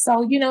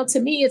 So, you know, to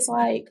me, it's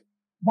like,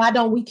 why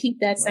don't we keep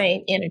that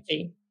same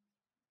energy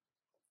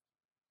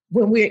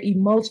when we're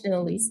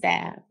emotionally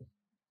stabbed?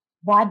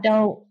 Why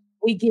don't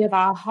we give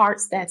our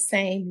hearts that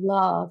same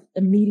love,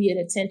 immediate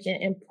attention,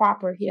 and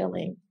proper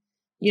healing,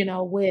 you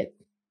know, with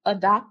a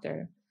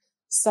doctor?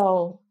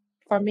 So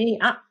for me,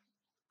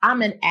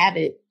 I'm an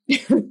avid,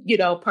 you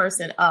know,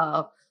 person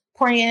of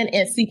praying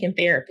and seeking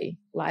therapy,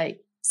 like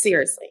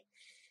seriously.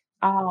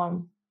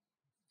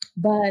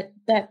 But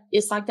that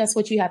it's like, that's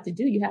what you have to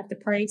do. You have to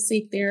pray,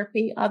 seek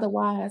therapy.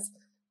 Otherwise,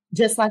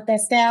 just like that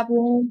stab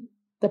wound,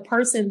 the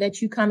person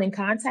that you come in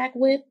contact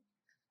with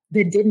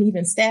that didn't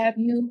even stab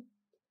you,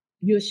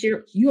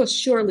 you'll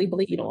surely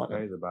bleed on them.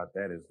 What's crazy about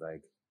that is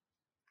like,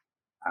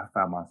 I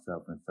found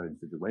myself in certain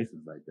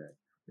situations like that.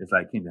 It's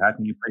like, how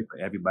can you pray for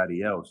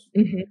everybody else,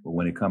 but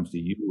when it comes to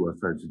you or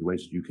certain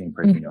situations, you can't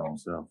pray for your own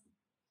self?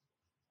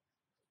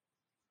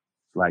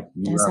 It's like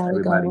you love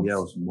everybody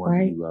else more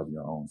than you love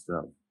your own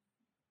self.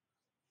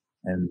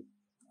 And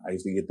I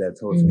used to get that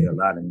told to me a Mm-hmm.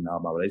 lot in all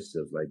my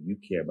relationships. Like, you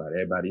care about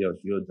everybody else.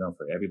 You'll jump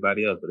for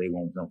everybody else, but they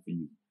won't jump for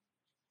you.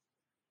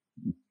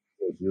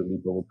 You'll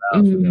leap over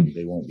bounds for them, but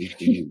they won't leap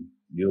for you.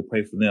 You'll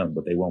pray for them,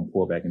 but they won't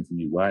pour back into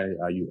you. Why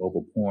are you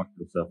overpouring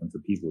yourself into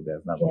people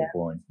that's not going to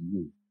pour into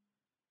you?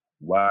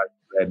 Why are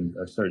you letting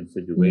a certain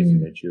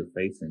situation that you're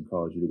facing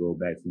cause you to go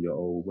back to your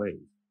old ways?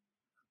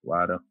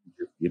 Why don't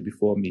you just get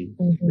before me,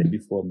 lay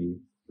before me,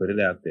 put it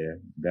out there?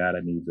 God,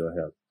 I need your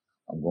help.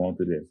 I'm going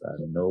through this. I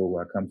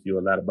know I come to you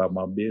a lot about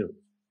my bills,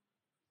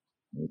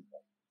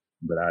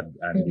 but I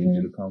need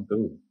you to come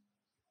through.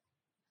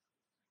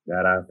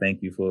 God, I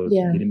thank you for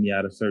getting me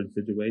out of certain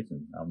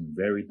situations. I'm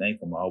very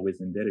thankful. I'm always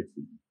indebted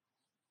to you.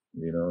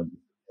 You know,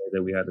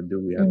 that we have to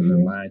do, we have to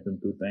remind them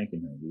through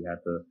thanking him. We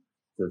have to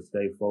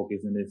stay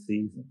focused in this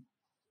season.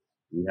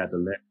 We have to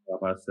let go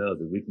of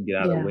ourselves. If we can get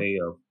out of the way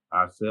of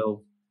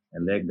ourselves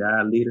and let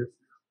God lead us,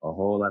 a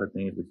whole lot of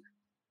things would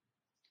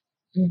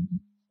change.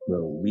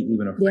 So we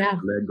even afraid to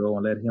let go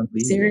and let him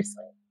lead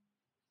Seriously. us.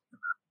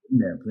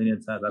 Yeah, plenty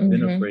of times I've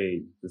been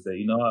afraid to say,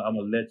 you know what, I'm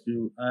gonna let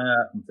you.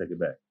 I'm gonna take it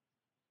back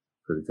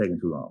because it's taking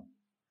too long.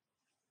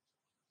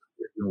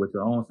 Even with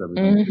your own self, it's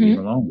gonna take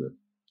even longer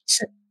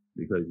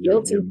because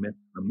you're missing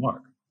the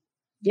mark.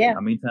 Yeah.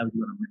 How many times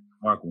you gonna miss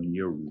the mark when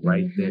you're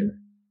right there?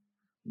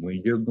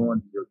 When you're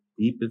going through your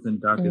deepest and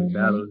darkest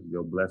battles,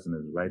 your blessing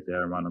is right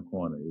there around the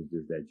corner. It's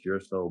just that you're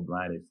so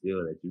blinded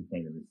still that you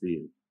can't even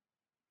see it.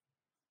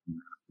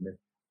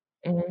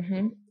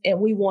 And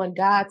we want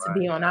God to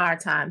be on our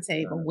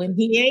timetable when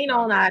he ain't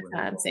on our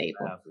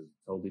timetable.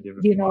 Totally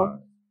different You know,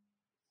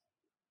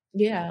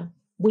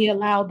 we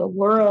allow the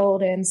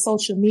world and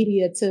social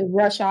media to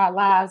rush our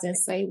lives and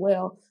say,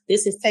 well,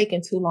 this is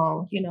taking too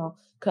long,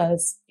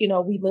 because,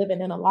 we living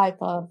in a life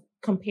of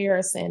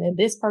comparison and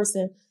this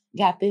person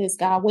got this.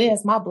 God,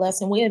 where's my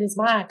blessing? When is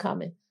mine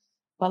coming?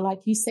 But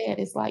like you said,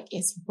 it's like,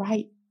 it's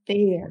right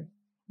there.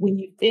 When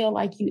you feel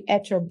like you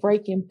at your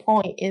breaking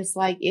point, it's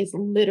like, it's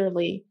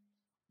literally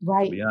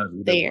right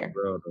there.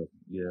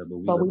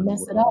 But we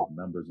mess it up.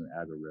 Numbers and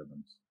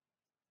algorithms.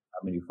 How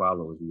many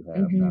followers you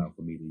have now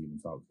for me to even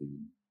talk to you?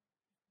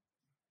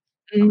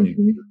 How many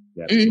people you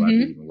got to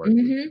even work with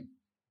you?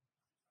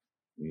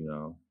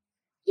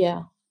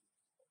 Yeah.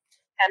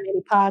 How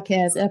many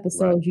podcast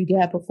episodes you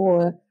got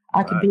before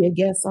I could be a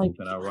guest on?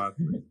 Can I rock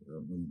with?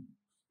 For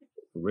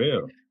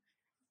real.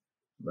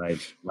 Like,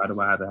 why do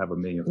I have to have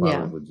 1 million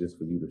followers just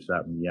for you to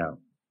shout me out?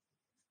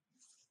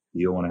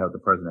 You don't want to help the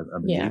person that's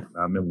underneath. Yeah.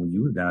 I remember when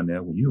you were down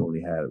there when you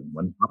only had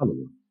 1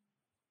 follower.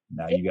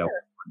 Now you got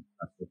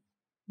 1.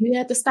 You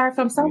have to start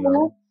from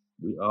somewhere.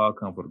 We all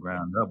come from the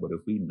ground up, but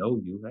if we know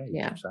you, hey,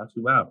 shout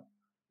you out.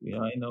 It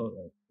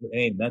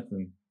ain't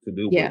nothing to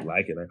do with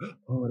like it. Like,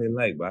 oh, they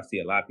like. But I see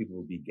a lot of people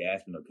will be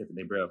gasping or catching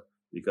their breath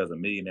because a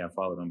millionaire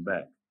followed them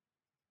back.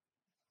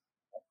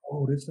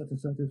 Oh, this such and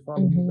such is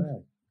following me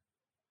back.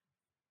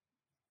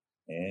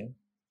 And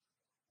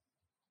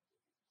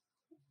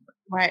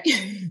right.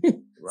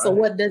 So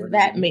what does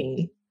that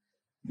mean?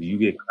 Do you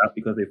get caught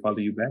because they follow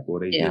you back, or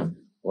they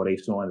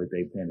showing that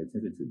they paying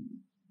attention to you?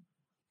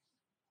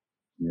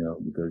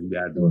 Because you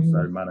gotta do a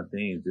certain amount of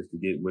things just to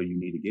get where you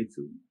need to get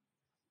to.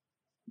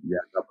 You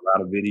got to up a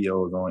lot of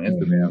videos on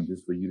Instagram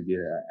just for you to get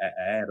an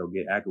ad or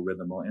get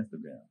algorithm on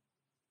Instagram.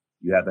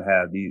 You have to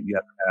have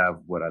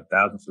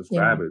 1,000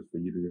 subscribers for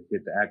you to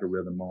hit the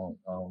algorithm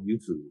on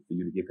YouTube for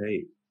you to get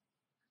paid.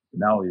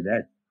 Not only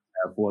that, you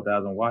have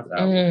 4,000 watch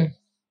hours.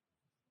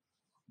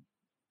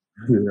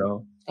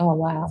 Oh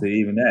wow! So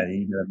even that,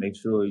 you gotta make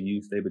sure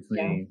you stay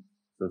between.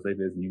 So say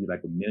if you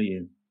like 1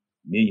 million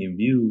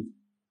views,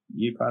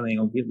 you probably ain't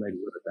gonna get like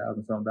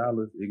 $1,000 some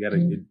dollars. You gotta.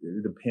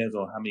 It depends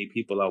on how many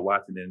people are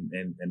watching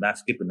and not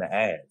skipping the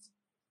ads.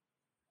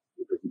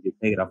 Because you get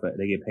paid off.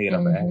 They get paid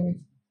off of ads.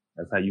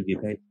 That's how you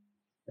get paid.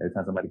 Every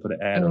time somebody put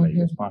an ad on it,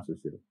 your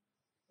sponsorship,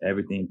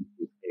 everything you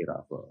get paid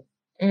off of.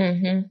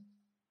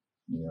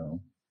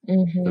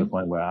 To the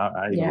point where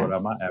I even wrote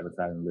out my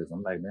advertising list.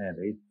 I'm like, man,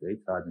 they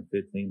charging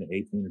 $15 to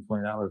 $18 to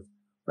 $20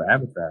 for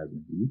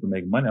advertising. You can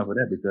make money off of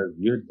that because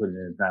you're putting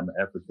in time and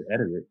effort to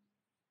edit it.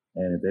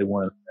 And if they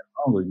want it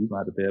longer, you're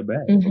gonna have to pay it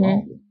back for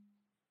longer.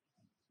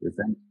 This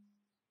ain't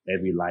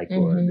every like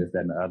or this,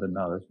 that, and the other.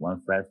 No, it's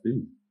one flat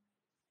fee.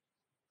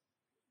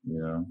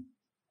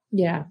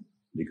 Yeah.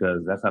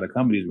 Because that's how the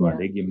companies run.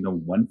 They give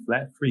them one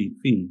flat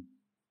fee,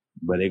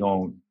 but they're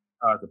gonna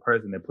charge the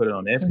person that put it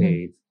on their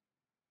page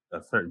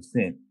a certain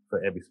cent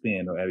for every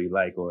spin or every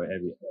like or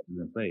every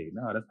even played.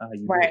 No, that's not how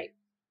you do it.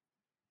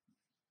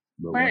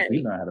 But once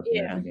you learn how to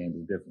play the game,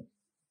 it's different.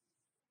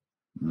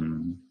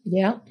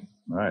 Yeah.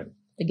 Right.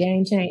 The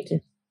game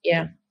changes.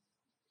 Yeah.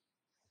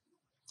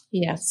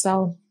 Yeah.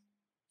 So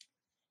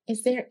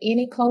is there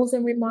any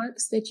closing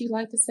remarks that you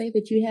like to say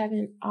that you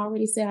haven't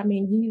already said? I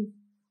mean, you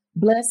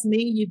bless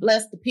me, you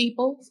bless the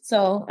people.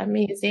 So, I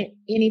mean, is there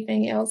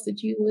anything else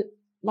that you would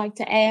like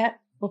to add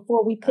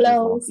before we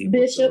close,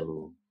 Bishop?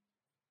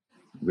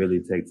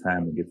 Really take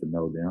time to get to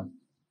know them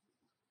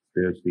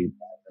spiritually,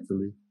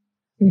 mentally.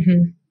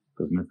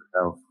 Because mental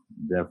health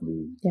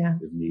definitely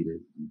is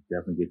needed. You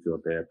definitely get to a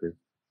therapist.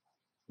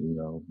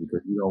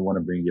 because you don't want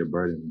to bring your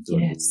burden into a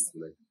new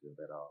relationship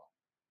at all.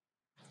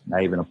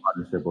 Not even a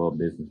partnership or a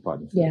business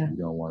partnership. Yeah. You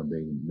don't want to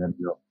bring none of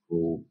your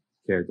full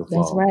character That's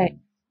flaws right. in,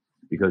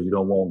 because you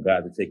don't want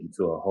God to take you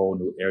to a whole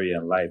new area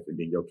in life and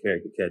then your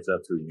character catch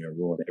up to you and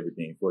ruin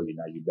everything for you.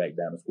 Now you back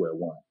down to square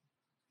one.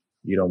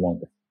 You don't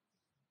want that.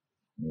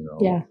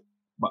 Yeah.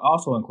 But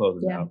also in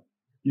closing out,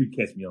 you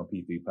can catch me on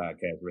P3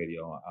 Podcast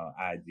Radio on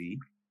IG,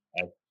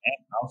 and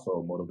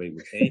also Motivate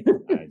with Kate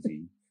on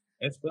IG,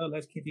 as well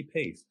as Kenty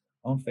Pace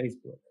on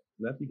Facebook.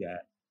 Love you guys.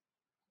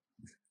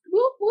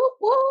 Whoop, whoop,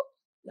 whoop.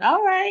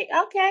 All right.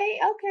 Okay.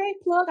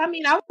 Plug. I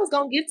mean, I was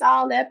going to get to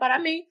all that, but I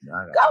mean,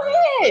 go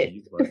ahead.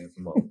 You plug in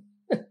some more.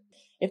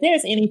 If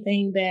there's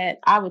anything that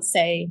I would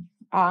say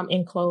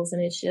in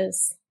closing, it's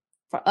just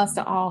for us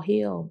to all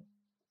heal.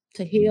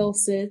 To heal,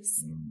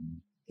 sis.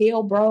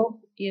 Heal, bro.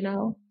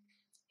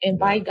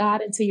 Invite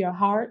God into your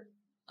heart.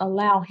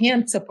 Allow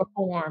him to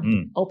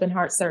perform open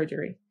heart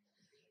surgery.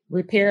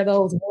 Repair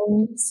those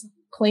wounds.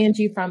 Cleanse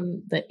you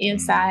from the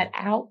inside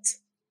out.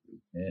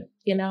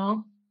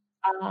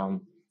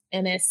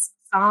 And as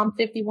Psalm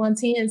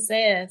 51:10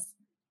 says,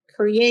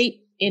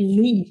 create in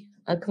me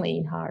a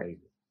clean heart.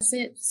 That's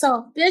it.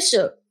 So,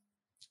 Bishop,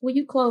 will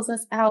you close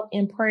us out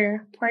in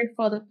prayer? Pray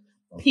for the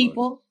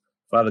people.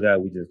 Father God,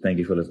 we just thank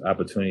you for this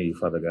opportunity,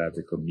 Father God,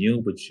 to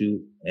commune with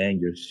you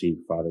and your sheep,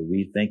 Father.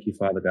 We thank you,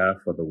 Father God,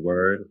 for the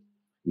word.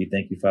 We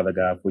thank you, Father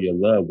God, for your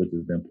love, which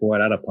has been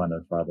poured out upon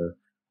us, Father.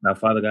 Now,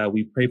 Father God,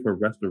 we pray for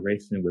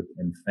restoration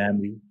within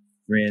family,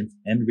 friends,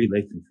 and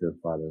relationships,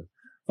 Father.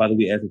 Father,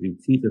 we ask that you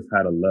teach us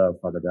how to love,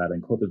 Father God,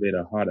 and cultivate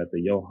a heart after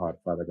your heart,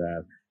 Father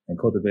God, and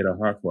cultivate a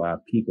heart for our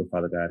people,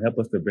 Father God. Help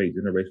us to break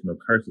generational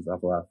curses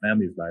off of our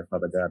family's life,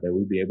 Father God, that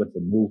we be able to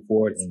move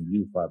forward in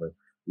you, Father.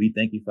 We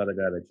thank you, Father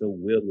God, that your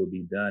will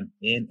be done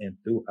in and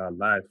through our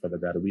lives, Father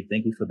God. We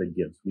thank you for the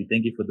gifts. We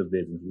thank you for the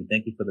visions. We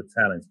thank you for the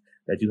talents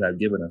that you have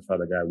given us,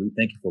 Father God. We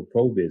thank you for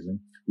provision.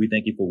 We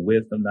thank you for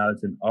wisdom,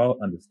 knowledge, and all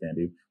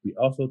understanding. We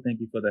also thank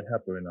you for the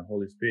helper and the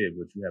Holy Spirit,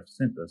 which you have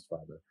sent us,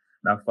 Father.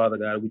 Now, Father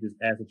God, we just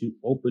ask that you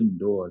open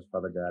doors,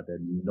 Father God, that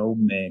no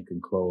man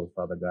can close,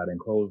 Father God, and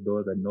close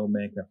doors that no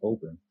man can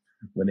open.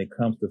 When it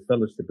comes to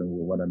fellowshipping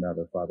with one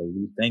another, Father,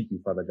 we thank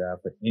you, Father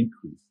God, for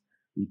increase.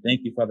 We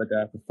thank you, Father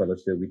God, for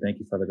fellowship. We thank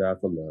you, Father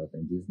God, for love.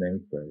 In Jesus' name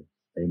we pray.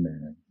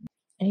 Amen.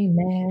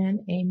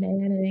 Amen, amen,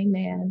 and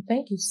amen.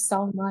 Thank you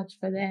so much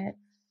for that.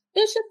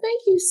 Bishop,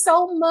 thank you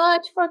so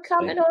much for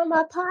coming on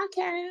my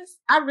podcast.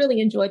 I really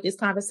enjoyed this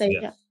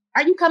conversation. Yes.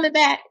 Are you coming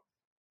back?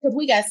 Because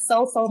we got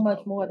so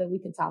much more that we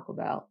can talk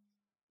about.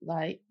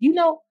 Like, you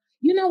know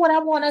what I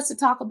want us to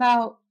talk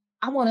about?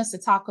 I want us to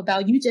talk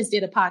about, you just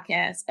did a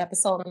podcast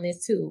episode on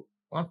this too,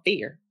 on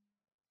fear.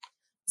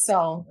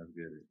 So,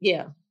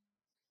 yeah.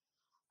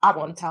 I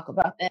want to talk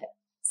about that.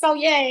 So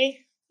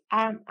yay.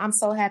 I'm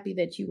so happy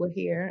that you were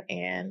here,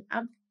 and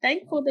I'm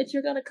thankful that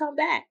you're going to come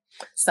back.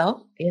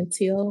 So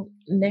until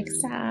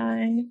next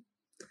time,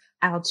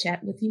 I'll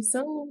chat with you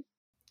soon.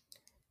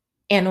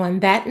 And on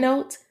that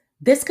note,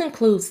 this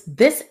concludes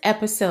this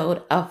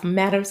episode of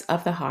Matters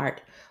of the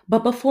Heart.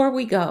 But before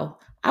we go,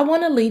 I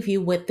want to leave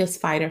you with this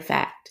fighter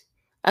fact.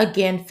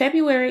 Again,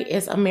 February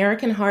is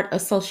American Heart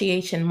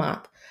Association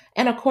Month,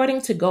 and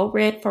according to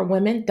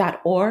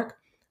GoRedForWomen.org,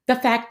 the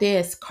fact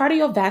is,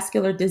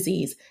 cardiovascular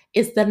disease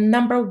is the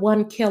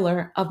 #1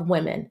 killer of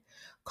women,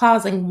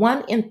 causing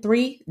 1 in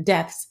 3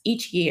 deaths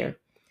each year.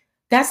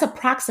 That's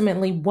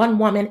approximately 1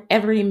 woman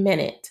every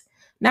minute.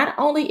 Not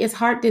only is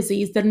heart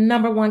disease the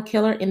 #1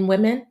 killer in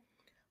women,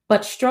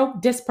 but stroke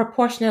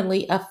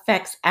disproportionately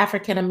affects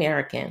African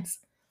Americans.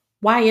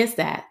 Why is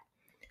that?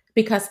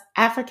 Because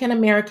African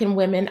American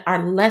women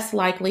are less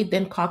likely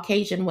than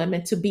Caucasian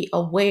women to be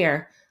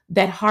aware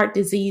that heart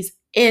disease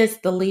is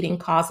the leading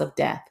cause of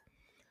death.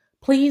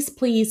 Please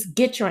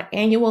get your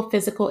annual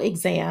physical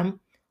exam,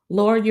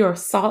 lower your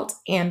salt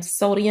and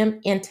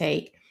sodium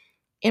intake,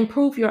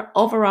 improve your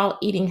overall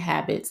eating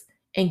habits,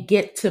 and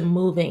get to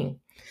moving.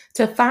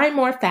 To find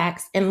more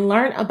facts and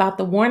learn about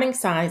the warning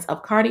signs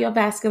of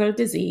cardiovascular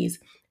disease,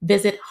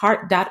 visit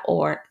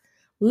heart.org.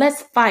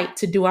 Let's fight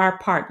to do our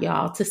part,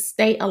 y'all, to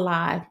stay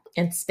alive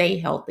and stay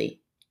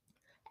healthy.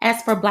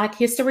 As for Black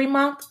History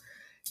Month,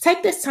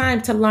 take this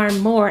time to learn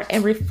more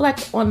and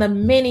reflect on the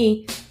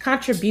many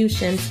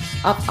contributions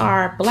of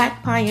our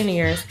Black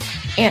pioneers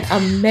and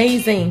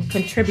amazing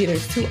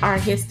contributors to our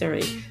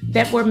history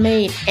that were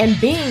made and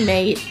being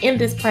made in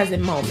this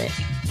present moment.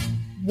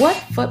 What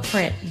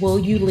footprint will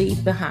you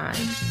leave behind?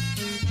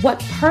 What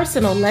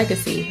personal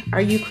legacy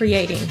are you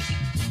creating?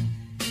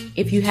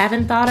 If you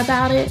haven't thought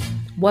about it,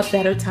 what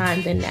better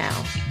time than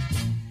now?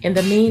 In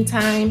the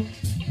meantime,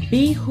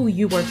 be who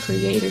you were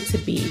created to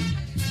be.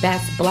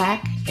 That's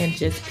Black and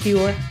just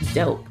pure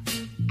dope.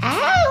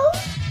 Ow!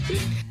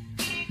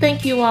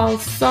 Thank you all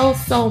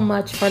so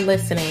much for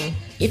listening.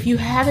 If you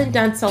haven't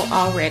done so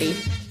already,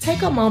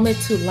 take a moment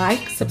to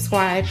like,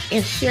 subscribe,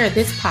 and share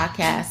this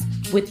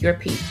podcast with your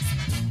peeps.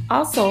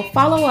 Also,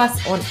 follow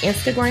us on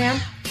Instagram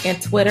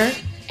and Twitter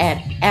at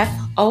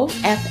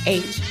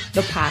FOFH,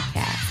 the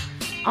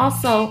podcast.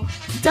 Also,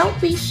 don't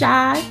be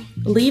shy.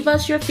 Leave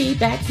us your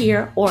feedback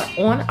here or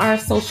on our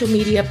social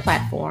media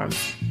platforms.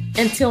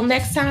 Until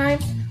next time,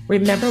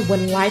 remember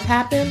when life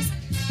happens,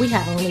 we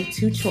have only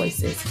two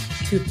choices: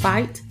 to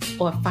fight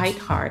or fight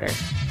harder.